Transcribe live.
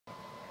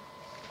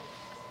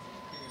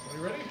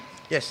You ready?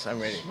 Yes, I'm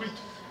ready. Sweet.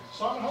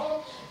 Simon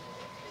Holmes?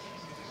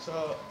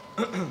 So,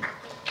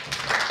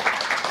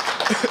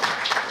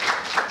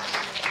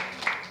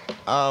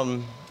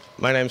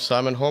 my name's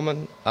Simon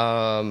Holman.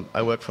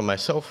 I work for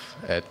myself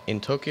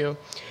in Tokyo.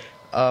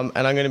 And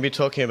I'm going to be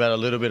talking about a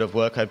little bit of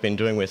work I've been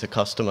doing with a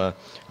customer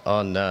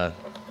on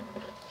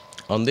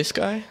this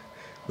guy,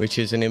 which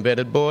is an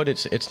embedded board.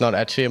 It's not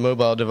actually a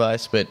mobile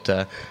device,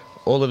 but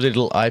all of the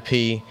little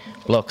IP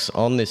blocks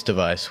on this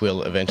device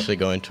will eventually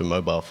go into a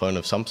mobile phone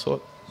of some sort.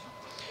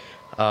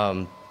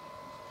 So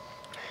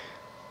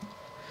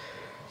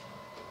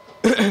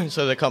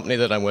the company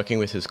that I'm working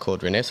with is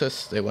called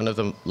Renesas. They're one of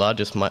the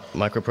largest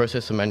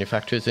microprocessor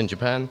manufacturers in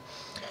Japan.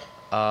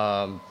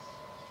 The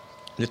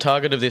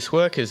target of this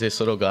work is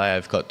this little guy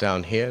I've got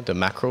down here, the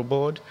macro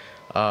board.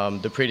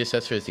 The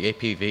predecessor is the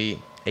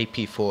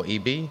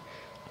AP4EB.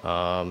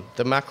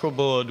 The macro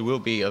board will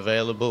be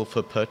available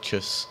for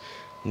purchase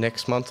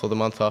next month or the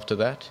month after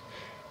that.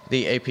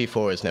 The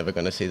AP4 is never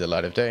going to see the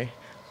light of day.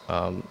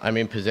 I'm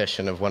in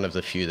possession of one of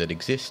the few that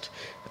exist.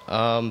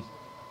 The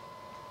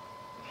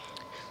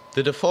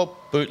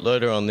default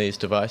bootloader on these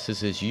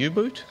devices is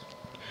U-boot,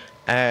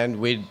 and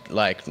we'd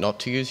like not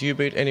to use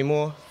U-boot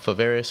anymore for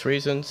various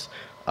reasons.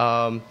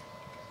 We'd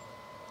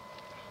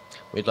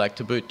like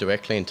to boot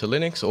directly into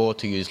Linux or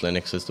to use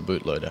Linux as the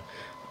bootloader.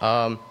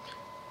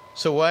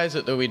 So why is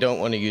it that we don't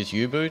want to use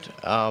U-boot?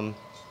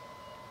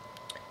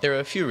 There are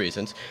a few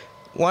reasons.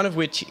 One of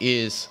which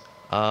is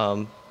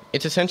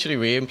it's essentially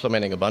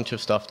re-implementing a bunch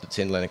of stuff that's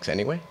in Linux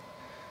anyway.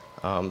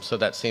 So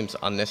that seems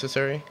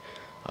unnecessary.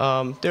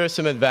 There are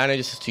some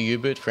advantages to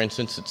U-boot. For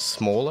instance, it's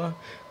smaller,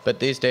 but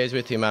these days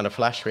with the amount of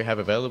flash we have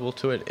available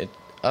to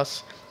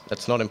that's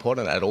not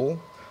important at all.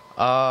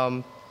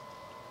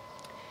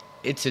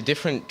 It's a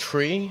different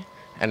tree,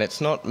 and it's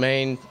not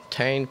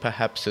maintained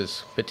perhaps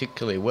as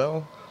particularly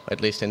well, at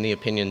least in the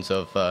opinions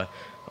of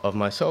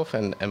myself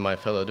and my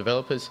fellow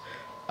developers.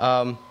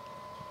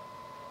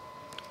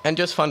 And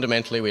just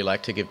fundamentally, we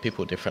like to give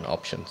people different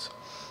options.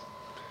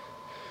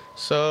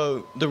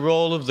 So the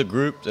role of the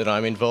group that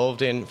I'm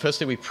involved in,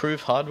 firstly, we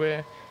prove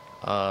hardware.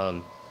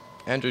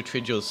 Andrew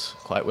Tridgell's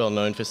quite well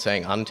known for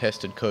saying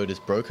untested code is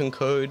broken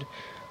code.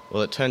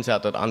 Well, it turns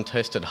out that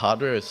untested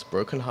hardware is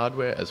broken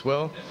hardware as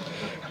well.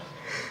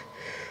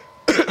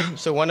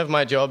 So one of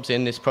my jobs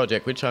in this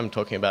project, which I'm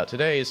talking about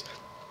today, is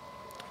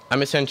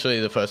I'm essentially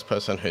the first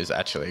person who's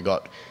actually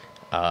got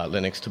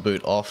Linux to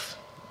boot off,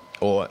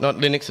 or not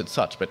Linux as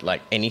such, but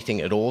like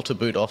anything at all to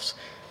boot off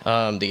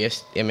the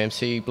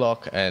MMC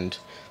block and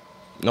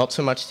not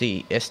so much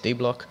the SD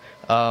block.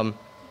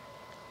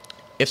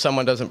 If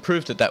someone doesn't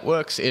prove that that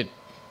works,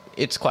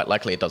 it's quite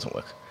likely it doesn't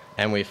work.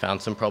 And we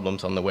found some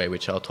problems on the way,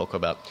 which I'll talk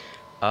about.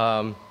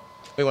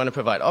 We want to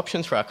provide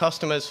options for our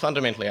customers.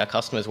 Fundamentally, our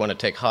customers want to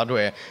take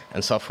hardware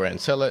and software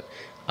and sell it.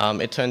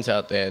 It turns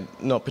out they're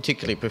not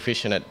particularly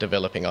proficient at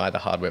developing either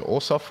hardware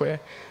or software.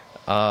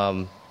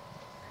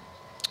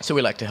 So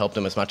we like to help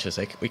them as much as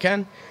we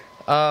can.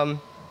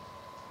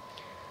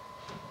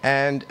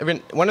 And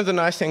one of the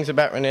nice things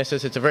about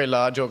Renesas, it's a very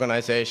large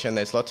organization.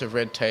 There's lots of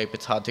red tape.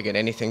 It's hard to get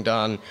anything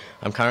done.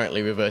 I'm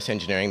currently reverse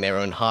engineering their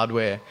own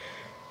hardware.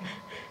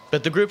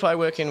 But the group I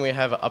work in, we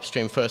have an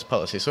upstream first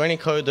policy. So any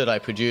code that I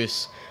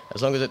produce,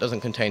 as long as it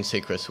doesn't contain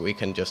secrets, we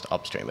can just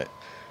upstream it.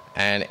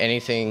 And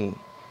anything,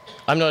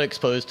 I'm not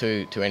exposed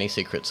to any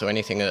secrets, so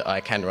anything that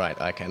I can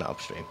write, I can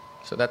upstream.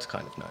 So that's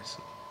kind of nice.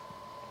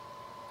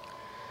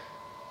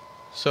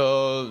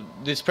 So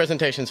this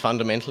presentation is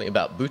fundamentally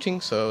about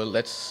booting. So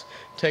let's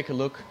take a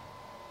look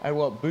at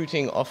what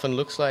booting often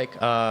looks like.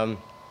 You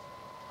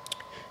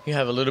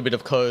have a little bit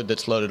of code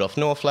that's loaded off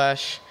NOR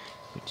flash,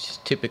 which is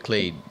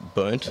typically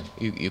burnt.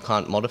 You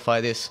can't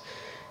modify this.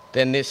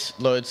 Then this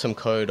loads some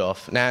code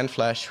off NAND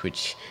flash,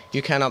 which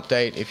you can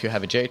update if you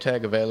have a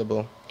JTAG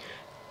available.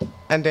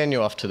 And then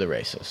you're off to the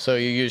races. So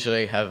you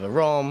usually have a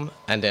ROM,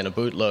 and then a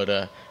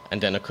bootloader,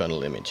 and then a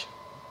kernel image.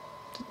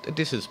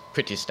 This is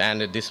pretty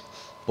standard. This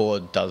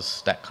board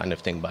does that kind of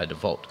thing by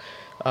default.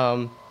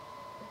 So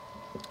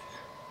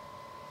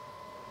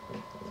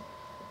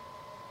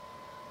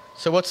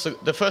what's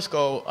the first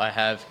goal I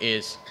have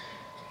is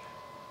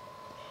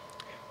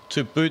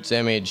to boot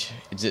Z-image,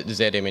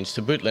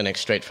 to boot Linux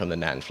straight from the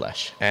NAND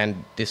flash.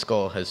 And this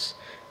goal has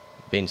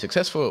been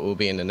successful. It will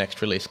be in the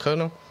next release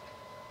kernel.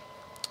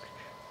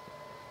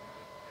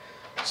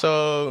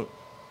 So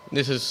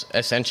this is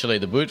essentially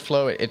the boot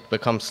flow. It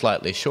becomes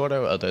slightly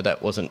shorter, although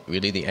that wasn't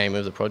really the aim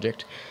of the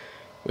project.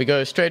 We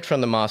go straight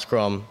from the mask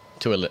ROM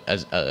to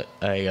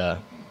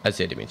a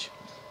Z-image.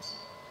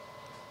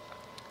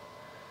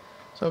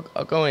 So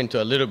I'll go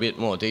into a little bit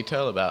more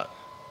detail about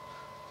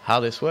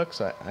how this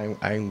works.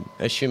 I'm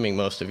assuming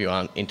most of you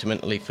aren't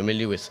intimately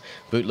familiar with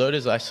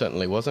bootloaders. I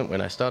certainly wasn't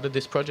when I started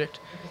this project.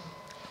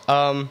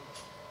 So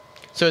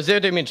a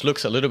Z-image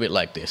looks a little bit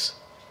like this.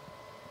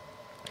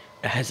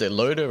 It has a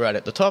loader right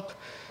at the top,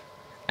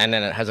 and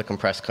then it has a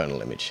compressed kernel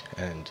image.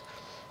 And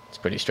it's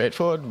pretty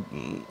straightforward.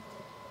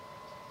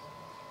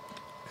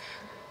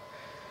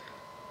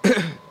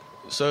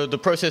 So the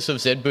process of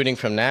Z booting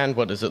from NAND,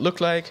 what does it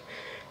look like?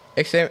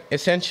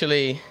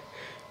 essentially,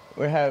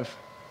 we have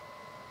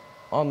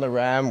on the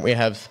RAM, we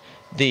have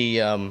the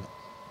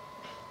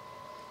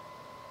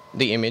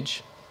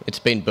image. It's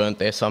been burnt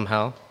there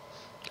somehow.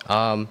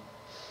 And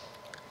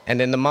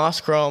then the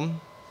mask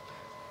ROM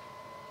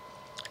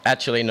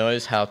actually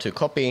knows how to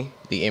copy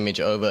the image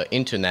over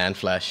into NAND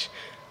flash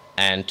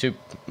and to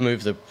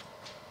move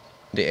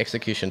the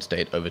execution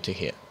state over to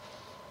here.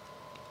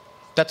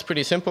 That's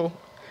pretty simple.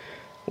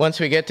 Once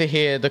we get to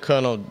here, the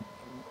kernel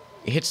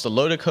hits the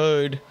loader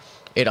code,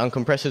 it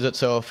uncompresses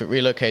itself, it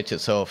relocates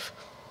itself,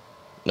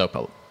 no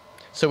problem.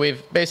 So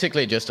we've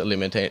basically just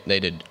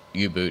eliminated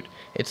U-boot.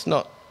 It's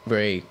not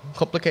very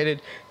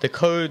complicated. The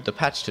code, the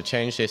patch to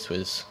change this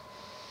was,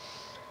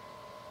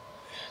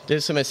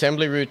 there's some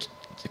assembly root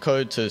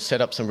code to set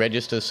up some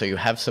registers so you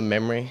have some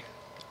memory.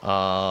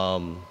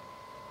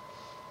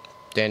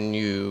 Then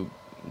you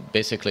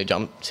basically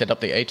set up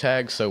the A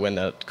tag, so when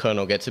the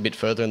kernel gets a bit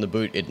further in the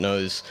boot, it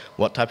knows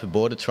what type of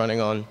board it's running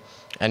on,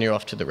 and you're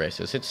off to the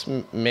races. It's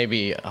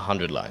maybe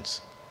 100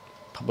 lines,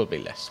 probably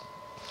less.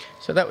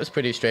 So that was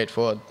pretty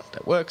straightforward.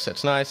 That works,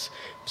 that's nice.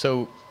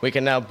 So we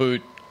can now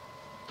boot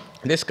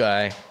this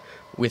guy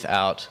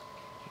without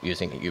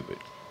using a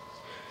U-boot.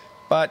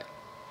 But,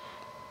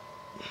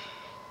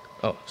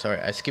 oh, sorry,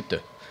 I skipped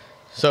it.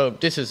 So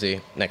this is the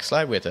next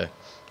slide where the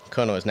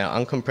kernel is now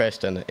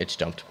uncompressed and it's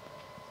jumped.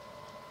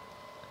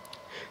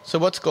 So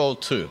what's goal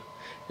 2?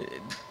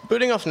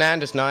 Booting off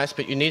NAND is nice,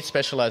 but you need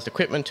specialized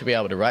equipment to be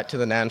able to write to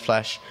the NAND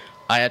flash.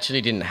 I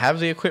actually didn't have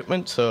the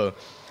equipment, so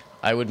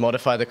I would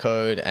modify the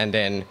code and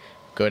then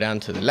go down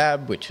to the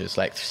lab, which is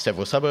like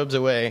several suburbs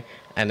away,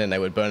 and then they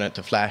would burn it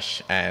to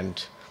flash,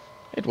 and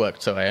it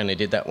worked, so I only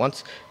did that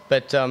once.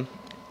 But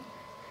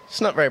it's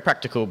not very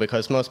practical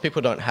because most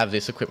people don't have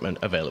this equipment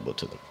available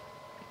to them.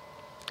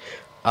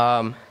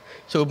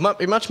 So it would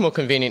be much more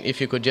convenient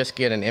if you could just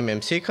get an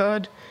MMC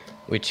card,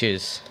 which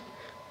is,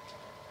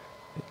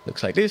 it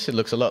looks like this. It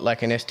looks a lot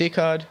like an SD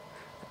card.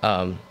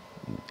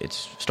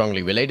 It's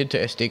strongly related to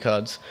SD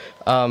cards.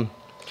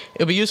 It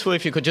would be useful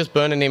if you could just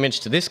burn an image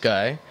to this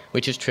guy,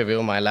 which is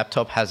trivial. My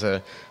laptop has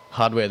a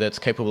hardware that's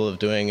capable of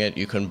doing it.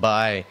 You can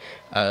buy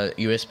a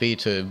USB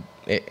to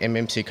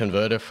MMC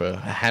converter for a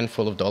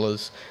handful of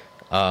dollars.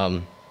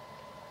 Finding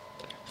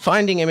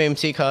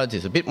MMC cards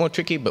is a bit more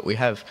tricky, but we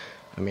have,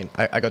 I mean,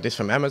 I got this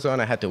from Amazon.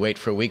 I had to wait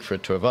for a week for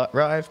it to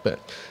arrive, but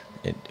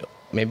it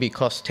maybe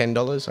costs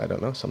 $10, I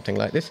don't know, something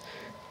like this.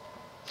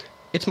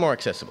 It's more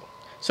accessible.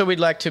 So we'd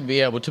like to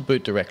be able to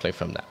boot directly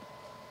from that.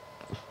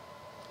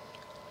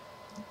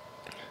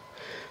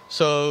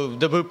 So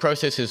the boot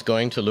process is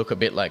going to look a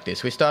bit like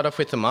this. We start off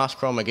with the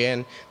mask ROM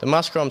again. The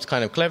mask ROM's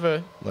kind of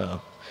clever.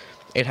 Well,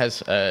 it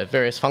has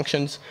various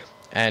functions,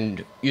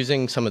 and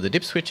using some of the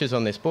dip switches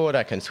on this board,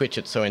 I can switch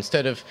it so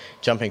instead of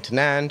jumping to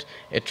NAND,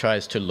 it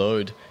tries to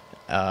load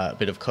a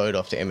bit of code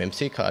off the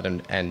MMC card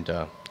and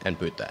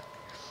boot that.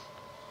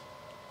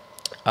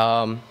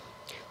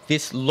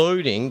 This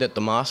loading that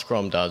the mask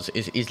ROM does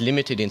is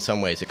limited in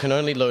some ways. It can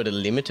only load a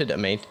limited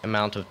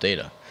amount of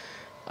data.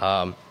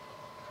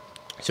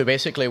 So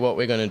basically what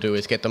we're going to do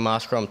is get the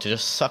mask ROM to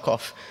just suck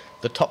off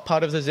the top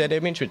part of the Z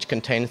image, which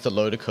contains the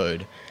loader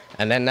code.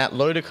 And then that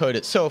loader code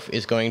itself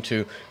is going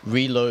to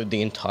reload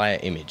the entire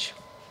image.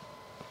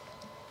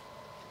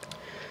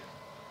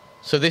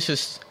 So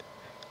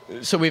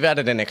we've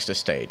added an extra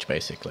stage,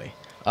 basically.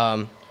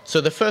 So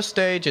the first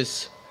stage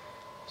is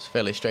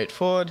fairly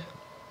straightforward.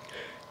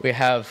 We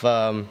have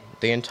the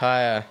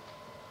entire,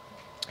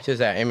 this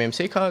is our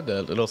MMC card,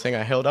 the little thing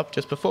I held up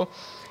just before.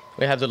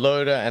 We have the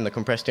loader and the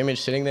compressed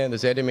image sitting there, the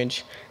Z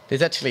image.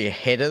 There's actually a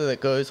header that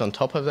goes on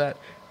top of that.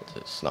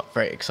 It's not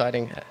very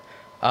exciting.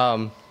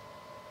 The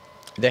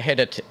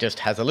header just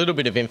has a little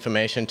bit of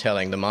information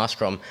telling the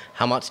mask ROM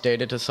how much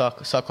data to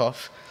suck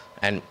off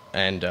and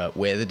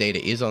where the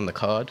data is on the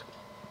card.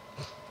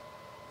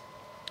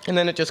 And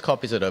then it just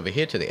copies it over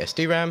here to the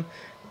SD RAM,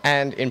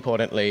 and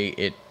importantly,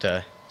 it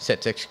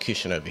sets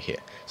execution over here.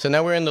 So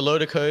now we're in the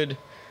loader code.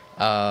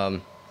 So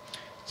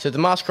the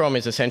mask ROM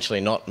is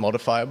essentially not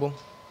modifiable.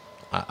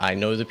 I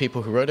know the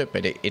people who wrote it,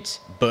 but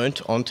it's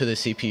burnt onto the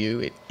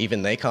CPU.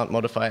 Even they can't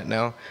modify it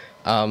now.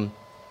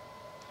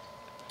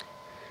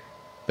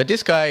 But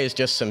this guy is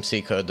just some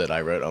C code that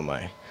I wrote on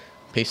my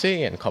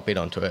PC and copied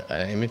onto an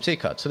MMC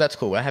card. So that's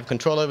cool. I have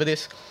control over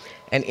this.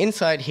 And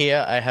inside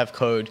here, I have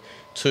code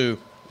to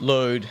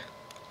load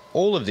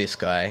all of this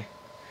guy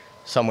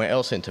somewhere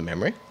else into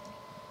memory,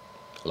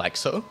 like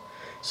so.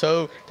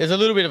 So there's a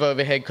little bit of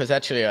overhead because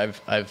actually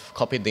I've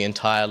copied the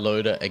entire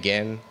loader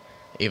again,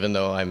 even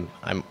though I'm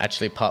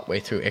actually partway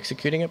through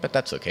executing it, but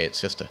that's okay. It's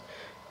just a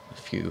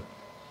few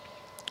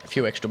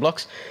extra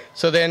blocks.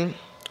 So then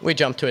we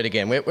jump to it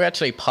again. We're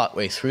actually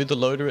partway through the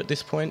loader at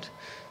this point.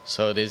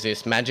 So there's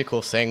this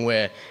magical thing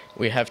where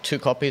we have 2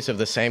 copies of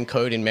the same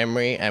code in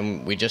memory,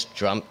 and we just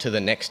jump to the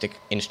next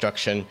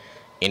instruction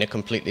in a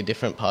completely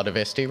different part of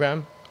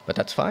SD-RAM. But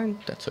that's fine.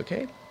 That's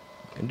okay.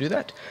 We can do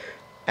that.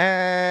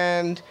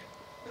 And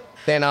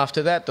then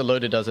after that, the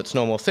loader does its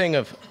normal thing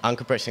of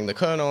uncompressing the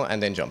kernel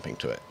and then jumping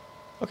to it.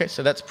 Okay,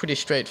 so that's pretty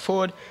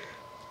straightforward.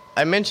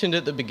 I mentioned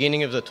at the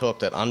beginning of the talk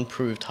that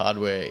unproved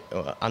hardware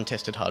or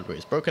untested hardware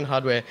is broken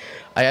hardware.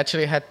 I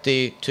actually had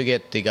to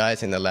get the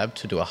guys in the lab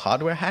to do a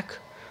hardware hack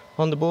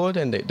on the board,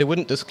 and they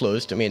wouldn't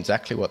disclose to me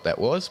exactly what that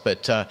was,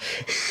 but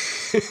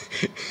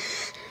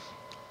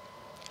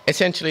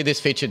essentially this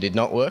feature did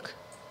not work.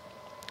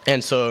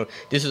 And so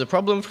this is a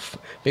problem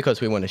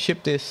because we want to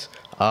ship this,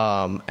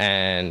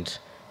 and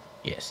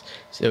yes,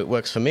 so it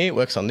works for me, it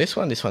works on this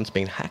one. This one's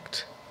been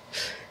hacked.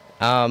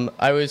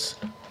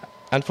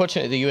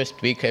 Unfortunately, the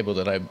USB cable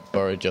that I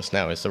borrowed just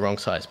now is the wrong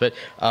size, but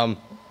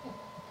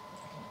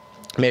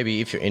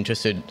maybe if you're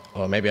interested,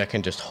 or maybe I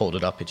can just hold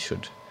it up, it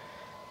should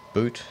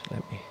boot.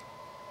 Let me.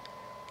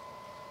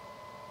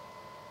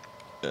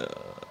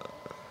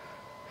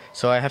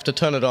 So I have to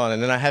turn it on,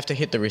 and then I have to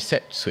hit the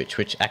reset switch,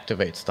 which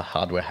activates the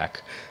hardware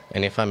hack.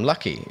 And if I'm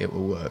lucky, it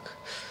will work.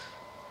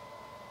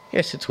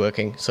 Yes, it's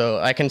working. So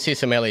I can see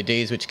some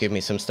LEDs, which give me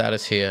some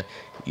status here.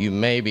 You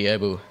may be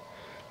able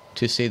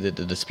to see that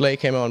the display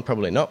came on.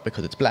 Probably not,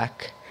 because it's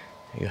black.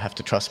 You have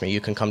to trust me.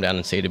 You can come down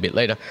and see it a bit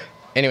later.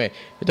 Anyway,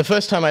 the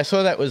first time I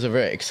saw that was a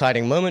very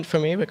exciting moment for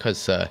me,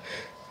 because it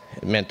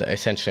meant that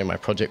essentially my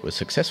project was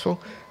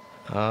successful.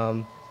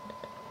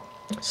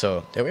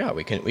 So there we are.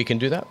 We can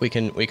do that. We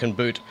can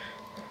boot.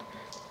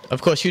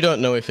 Of course, you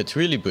don't know if it's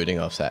really booting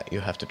off that.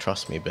 You have to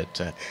trust me,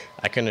 but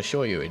I can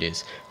assure you it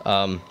is.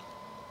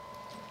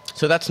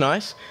 So that's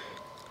nice.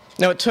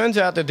 Now it turns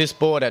out that this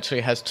board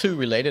actually has two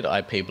related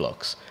IP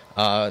blocks.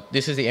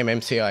 This is the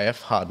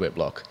MMCIF hardware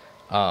block,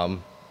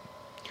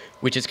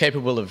 which is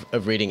capable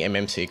of reading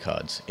MMC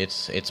cards.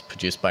 It's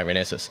produced by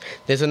Renesas.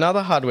 There's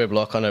another hardware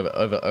block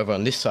over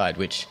on this side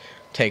which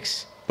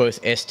takes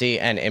both SD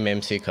and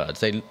MMC cards.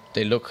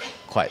 They look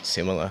quite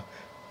similar.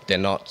 They're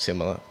not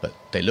similar, but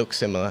they look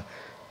similar.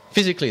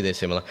 Physically, they're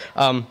similar.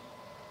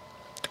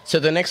 So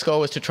the next goal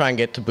was to try and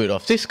get to boot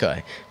off this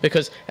guy,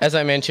 because, as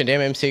I mentioned,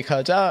 MMC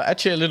cards are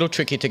actually a little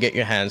tricky to get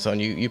your hands on.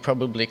 You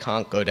probably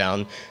can't go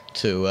down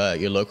to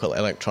your local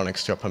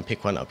electronics shop and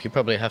pick one up. You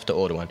probably have to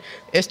order one.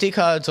 SD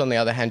cards, on the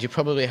other hand, you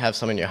probably have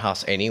some in your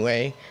house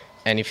anyway.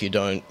 And if you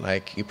don't,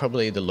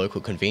 the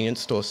local convenience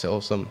store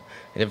sells them.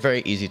 They're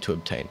very easy to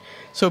obtain.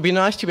 So it'd be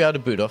nice to be able to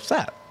boot off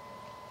that.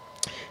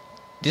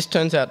 This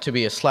turns out to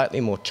be a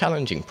slightly more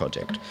challenging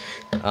project.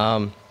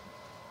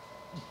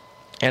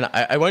 And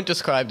I won't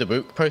describe the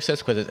boot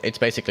process, because it's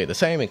basically the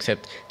same,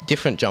 except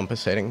different jumper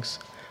settings.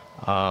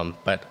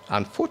 But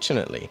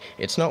unfortunately,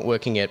 it's not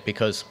working yet,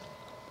 because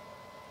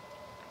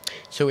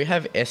so we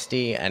have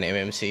SD and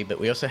MMC, but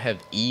we also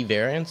have E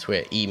variants,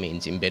 where E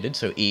means embedded,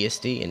 so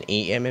ESD and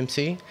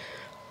eMMC.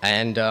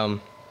 And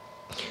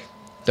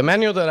the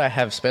manual that I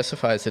have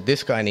specifies that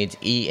this guy needs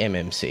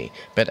eMMC,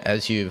 but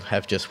as you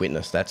have just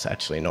witnessed, that's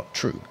actually not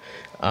true.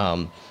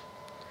 But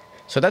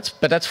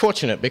that's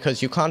fortunate,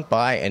 because you can't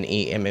buy an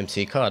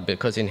eMMC card,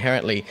 because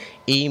inherently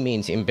E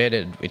means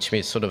embedded, which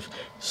means sort of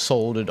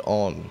soldered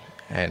on.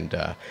 And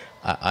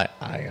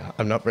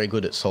I'm not very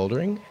good at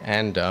soldering,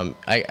 and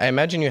I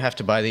imagine you have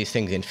to buy these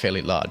things in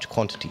fairly large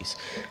quantities.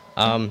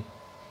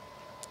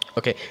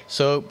 Okay,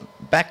 so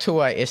back to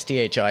why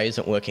SDHI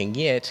isn't working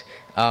yet.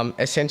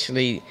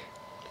 Essentially,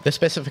 the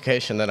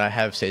specification that I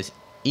have says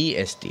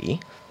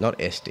ESD, not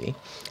SD,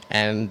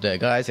 and the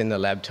guys in the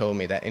lab told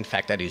me that, in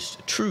fact, that is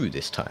true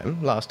this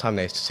time. Last time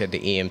they said the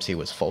EMC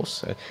was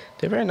false.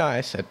 They're very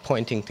nice at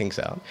pointing things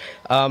out.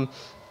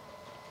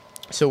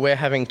 So we're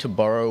having to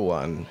borrow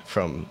one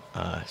from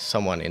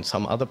someone in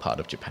some other part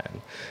of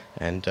Japan,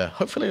 and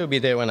hopefully it'll be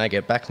there when I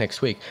get back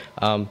next week.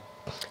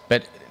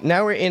 But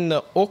now we're in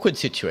the awkward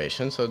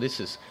situation. So this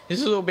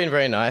has all been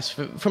very nice.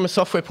 From a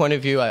software point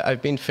of view,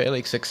 I've been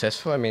fairly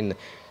successful. I mean,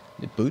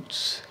 it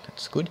boots.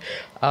 That's good.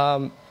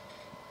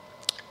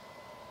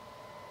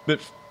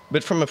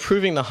 But from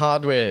approving the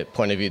hardware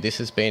point of view, this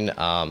has been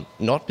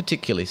not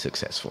particularly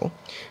successful,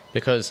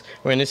 because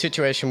we're in a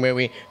situation where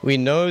we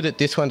know that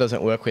this one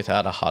doesn't work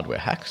without a hardware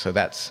hack, so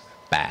that's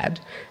bad.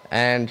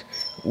 And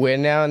we're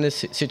now in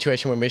this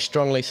situation where we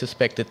strongly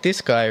suspect that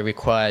this guy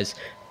requires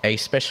a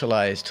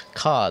specialized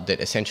card that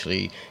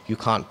essentially you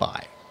can't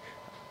buy.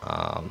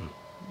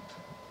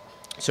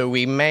 So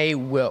we may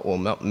well, or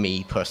not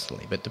me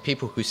personally, but the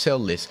people who sell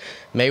this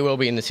may well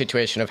be in the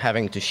situation of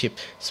having to ship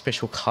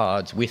special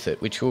cards with it,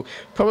 which will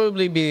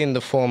probably be in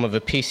the form of a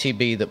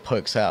PCB that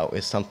pokes out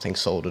with something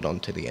soldered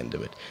onto the end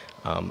of it.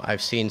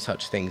 I've seen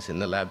such things in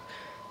the lab.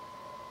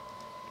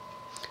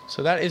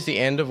 So that is the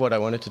end of what I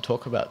wanted to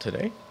talk about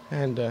today.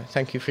 And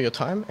thank you for your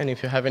time. And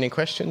if you have any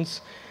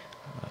questions,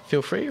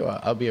 feel free, or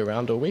I'll be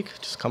around all week.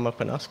 Just come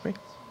up and ask me.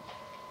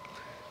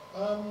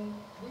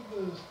 With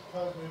the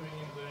code moving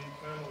into the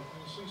kernel,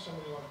 can you see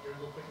somebody like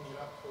Google picking it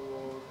up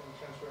or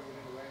transferring it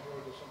into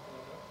Android or something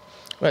like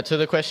that? Right, so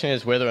the question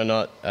is whether or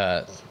not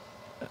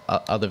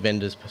other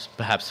vendors,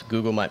 perhaps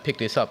Google, might pick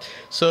this up.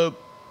 So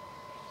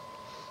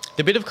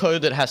the bit of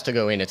code that has to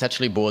go in, it's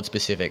actually board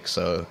specific,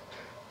 so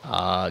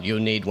you'll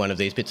need one of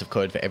these bits of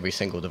code for every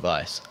single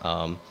device.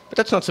 But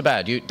that's not so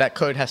bad. That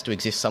code has to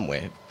exist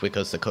somewhere,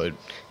 because the code,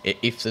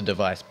 if the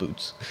device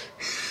boots.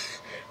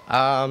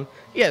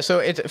 Yeah,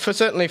 so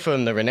certainly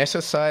from the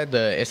Renesas side,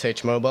 the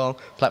SH Mobile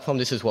platform,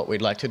 this is what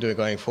we'd like to do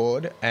going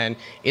forward, and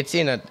it's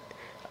in a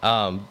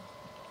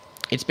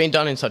it's been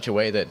done in such a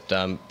way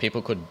that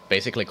people could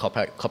basically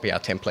copy our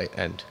template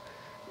and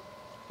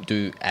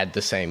add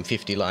the same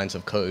 50 lines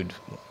of code,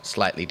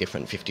 slightly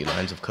different 50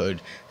 lines of code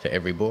for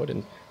every board,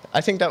 and I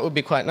think that would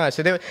be quite nice.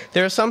 So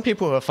there are some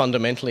people who are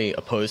fundamentally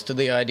opposed to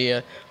the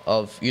idea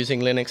of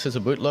using Linux as a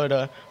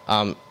bootloader.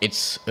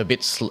 It's a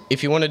bit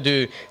if you want to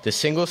do the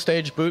single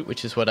stage boot,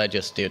 which is what I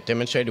just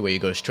demonstrated, where you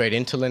go straight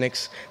into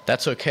Linux,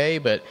 that's okay,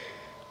 but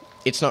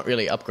it's not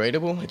really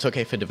upgradable. It's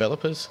okay for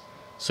developers.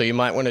 So you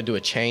might want to do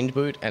a chained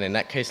boot, and in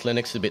that case,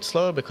 Linux is a bit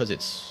slower because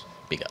it's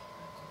bigger.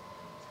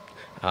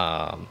 What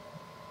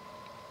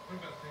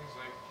about things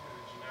like a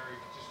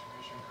generic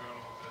distribution kernel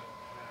that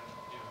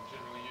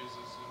generally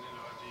uses an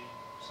NID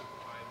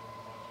simplified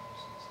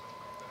modules and stuff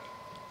like that?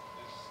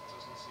 This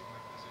doesn't seem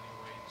like there's any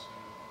way to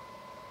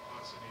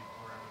pass any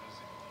parameters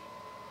that you need,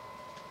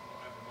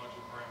 either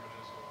module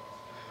parameters or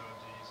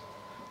NIDs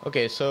or.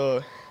 Okay,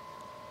 so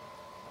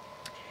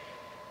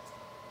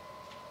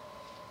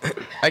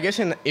I guess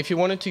if you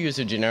wanted to use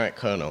a generic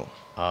kernel,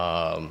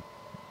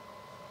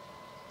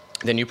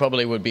 then you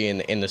probably would be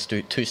in the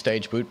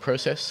two-stage boot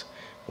process,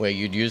 where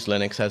you'd use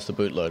Linux as the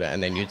bootloader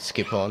and then you'd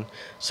skip on.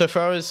 So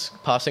far as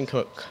passing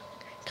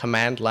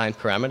command line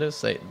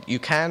parameters, you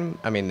can,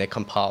 I mean, they're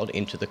compiled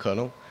into the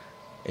kernel.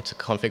 It's a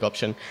config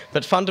option.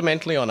 But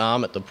fundamentally on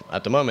ARM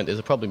at the moment, there's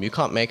a problem. You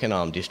can't make an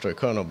ARM distro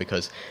kernel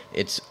because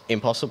it's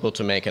impossible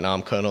to make an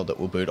ARM kernel that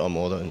will boot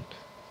on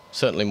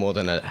certainly more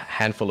than a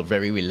handful of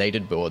very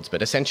related boards.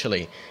 But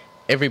essentially,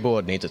 every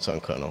board needs its own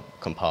kernel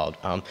compiled.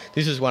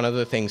 This is one of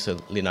the things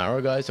that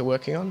Linaro guys are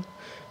working on.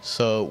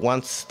 So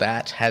once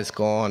that has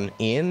gone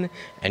in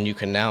and you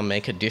can now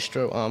make a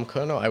distro ARM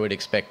kernel, I would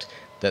expect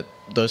that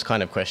those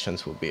kind of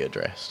questions will be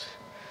addressed.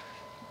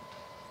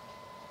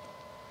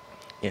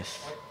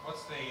 Yes?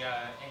 What's the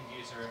end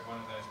user of one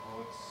of those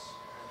boards?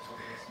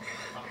 What's the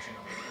function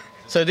of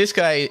it? So this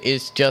guy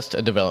is just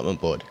a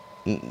development board.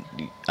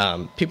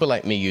 People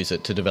like me use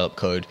it to develop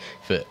code.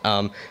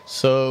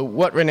 So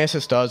what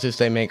Renesas does is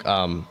they make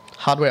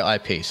hardware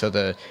IP, so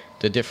the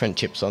different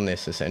chips on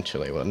this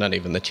essentially, well, not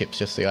even the chips,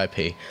 just the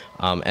IP.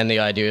 And the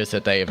idea is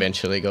that they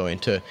eventually go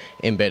into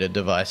embedded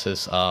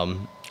devices. A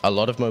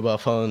lot of mobile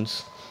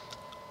phones,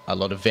 a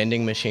lot of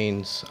vending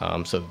machines.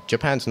 So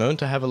Japan's known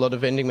to have a lot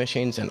of vending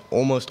machines, and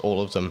almost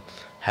all of them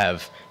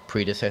have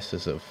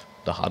predecessors of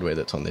the hardware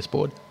that's on this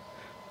board.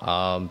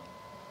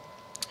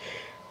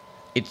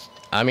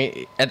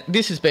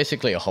 This is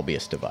basically a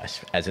hobbyist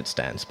device as it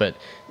stands, but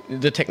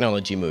the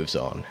technology moves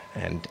on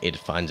and it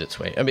finds its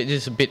way. I mean, it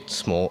is a bit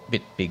small, a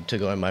bit big to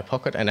go in my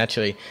pocket, and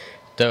actually,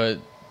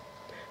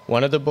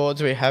 one of the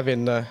boards we have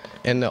in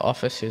the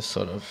office is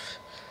sort of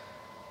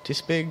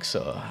this big,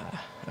 so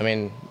I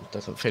mean, it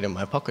doesn't fit in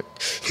my pocket.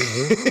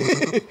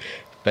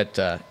 But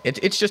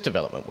it's just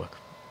development work.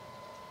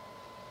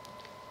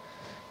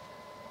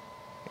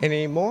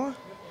 Any more?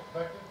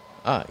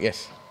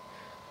 Yes.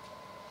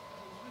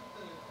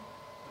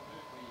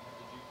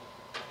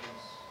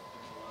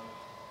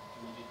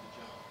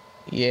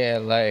 Yeah,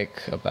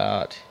 like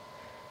about,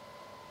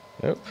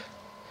 here. Were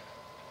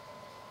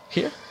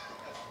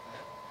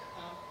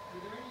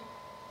there any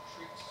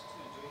tricks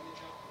to doing the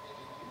jump for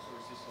MMUs, or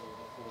is this all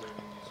before MMUs were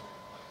in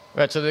place?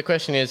 Right, so the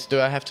question is, do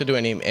I have to do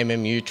any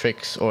MMU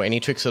tricks or any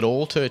tricks at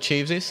all to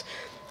achieve this?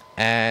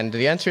 And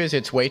the answer is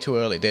it's way too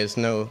early. There's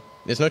no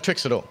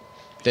tricks at all.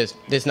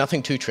 There's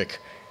nothing to trick.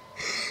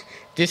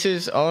 This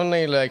is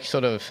only like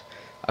sort of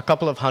a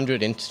couple of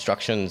hundred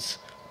instructions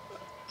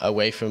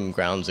away from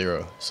ground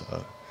zero,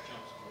 so.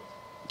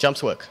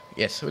 Jumps work,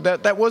 yes.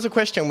 That was a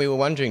question we were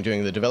wondering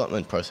during the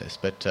development process,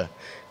 but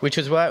which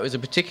is why it was a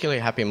particularly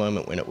happy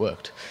moment when it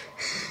worked.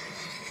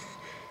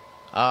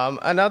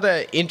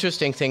 Another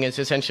interesting thing is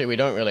essentially we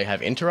don't really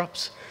have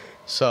interrupts.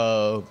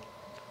 So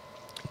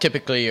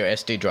typically your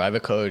SD driver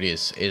code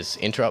is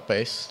interrupt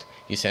based.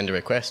 You send a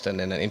request and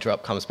then an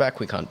interrupt comes back.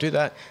 We can't do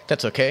that.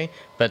 That's okay,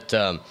 but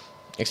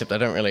except I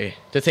don't really.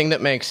 The thing that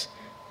makes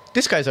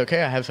this guy's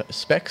okay. I have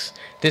specs.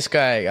 This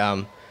guy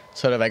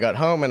I got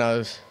home and I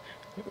was.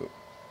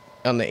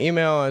 On the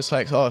email, I was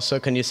like, oh, so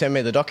can you send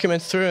me the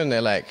documents through? And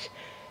they're like,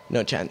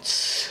 no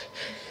chance.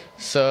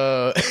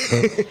 So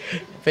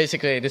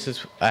basically,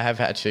 I have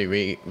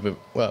actually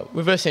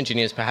reverse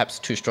engineer is perhaps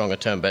too strong a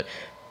term, but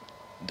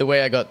the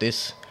way I got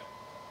this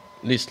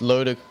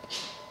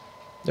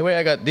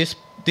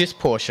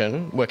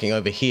portion working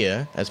over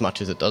here, as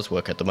much as it does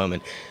work at the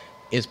moment,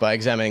 is by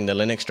examining the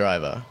Linux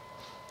driver,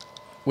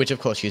 which of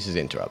course uses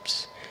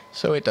interrupts.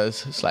 So it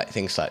does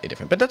things slightly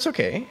different, but that's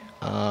okay.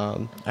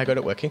 I got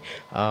it working.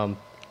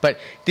 But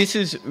this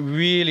is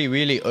really,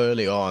 really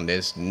early on.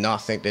 There's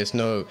nothing, this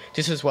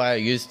is why I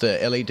use the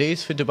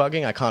LEDs for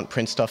debugging. I can't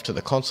print stuff to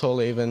the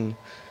console even.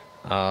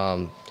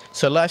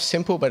 So life's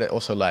simple, but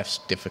also life's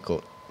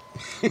difficult.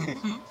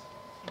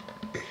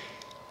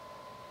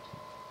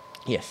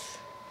 Yes?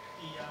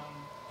 The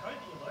code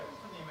that you load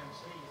from the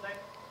MMC, is that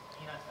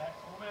in a fat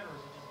format, or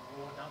is it just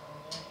raw dump on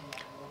there? Can you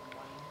have more than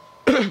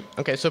one image?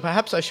 Okay, so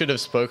perhaps I should have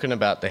spoken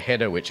about the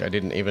header, which I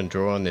didn't even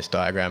draw on this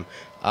diagram.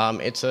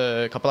 It's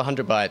a couple of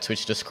 100 bytes,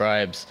 which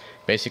describes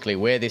basically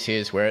where this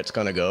is, where it's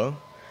going to go,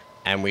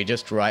 and we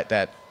just write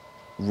that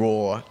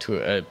raw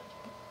to a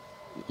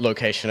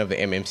location of the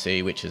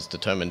MMC, which is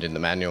determined in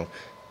the manual.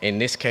 In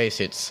this case,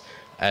 it's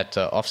at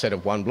an offset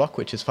of 1 block,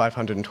 which is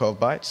 512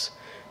 bytes.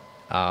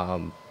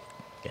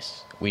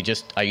 Yes,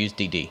 I use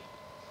DD.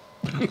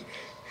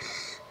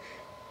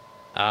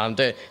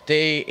 The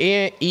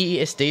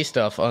EESD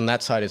stuff on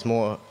that side is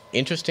more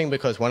interesting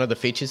because one of the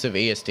features of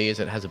ESD is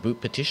it has a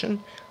boot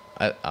partition.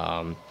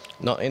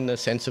 Not in the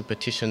sense of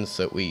partitions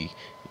that we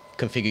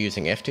configure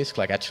using fdisk,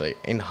 like actually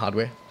in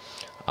hardware.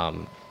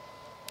 And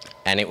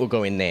it will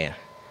go in there.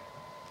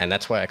 And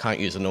that's why I can't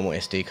use a normal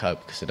SD card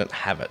because I don't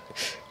have it.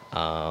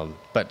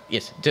 But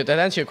yes, to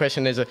answer your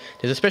question, there's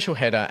a special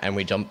header and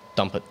we dump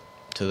it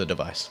to the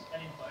device.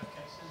 And in both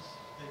cases,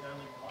 there's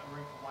only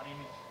room for one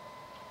image.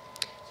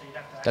 So you'd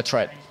have to That's actually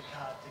right. change the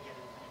card to get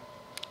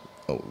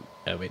it.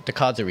 Oh, wait, the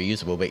cards are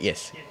reusable, but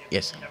yes, Yeah,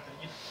 yes. You'd have to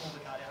pull the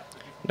card out for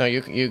a different. No,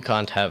 you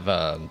can't have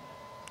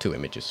 2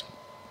 images.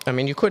 I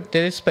mean, you could.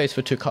 There is space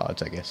for 2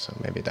 cards, I guess, so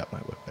maybe that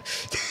might work.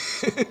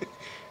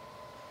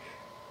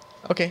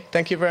 Okay,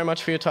 thank you very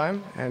much for your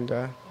time, and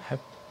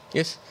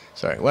yes.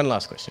 Sorry, one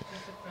last question.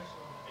 Just a question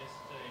on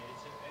SD.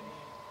 Is there any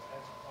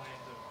plan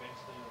to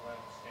eventually allow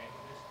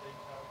standard SD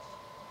cards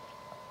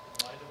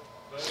in later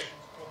versions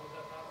probably of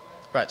that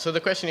hardware? Right. So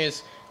the question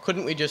is,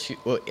 couldn't we just?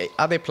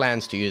 Are there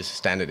plans to use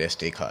standard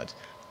SD cards?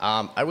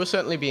 I will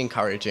certainly be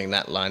encouraging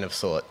that line of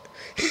thought.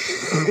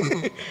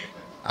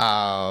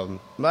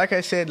 Like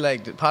I said,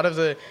 like part of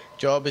the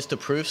job is to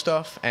prove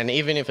stuff, and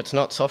even if it's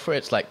not software,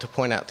 it's like to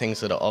point out things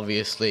that are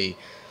obviously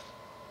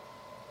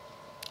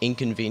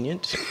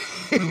inconvenient.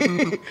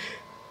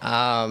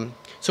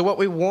 So what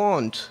we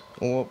want,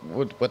 or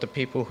what the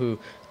people who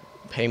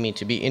pay me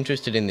to be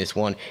interested in this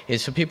want,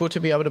 is for people to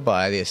be able to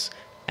buy this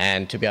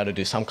and to be able to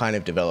do some kind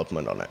of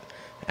development on it.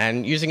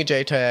 And using a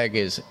JTAG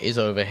is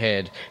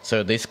overhead,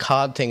 so this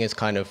card thing is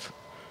kind of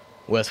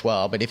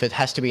worthwhile, but if it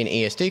has to be an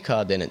ESD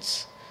card, then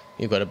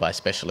you've got to buy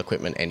special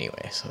equipment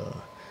anyway.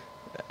 So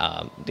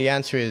the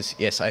answer is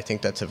yes, I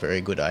think that's a very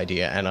good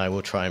idea, and I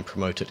will try and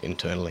promote it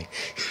internally.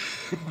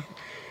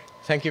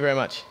 Thank you very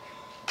much.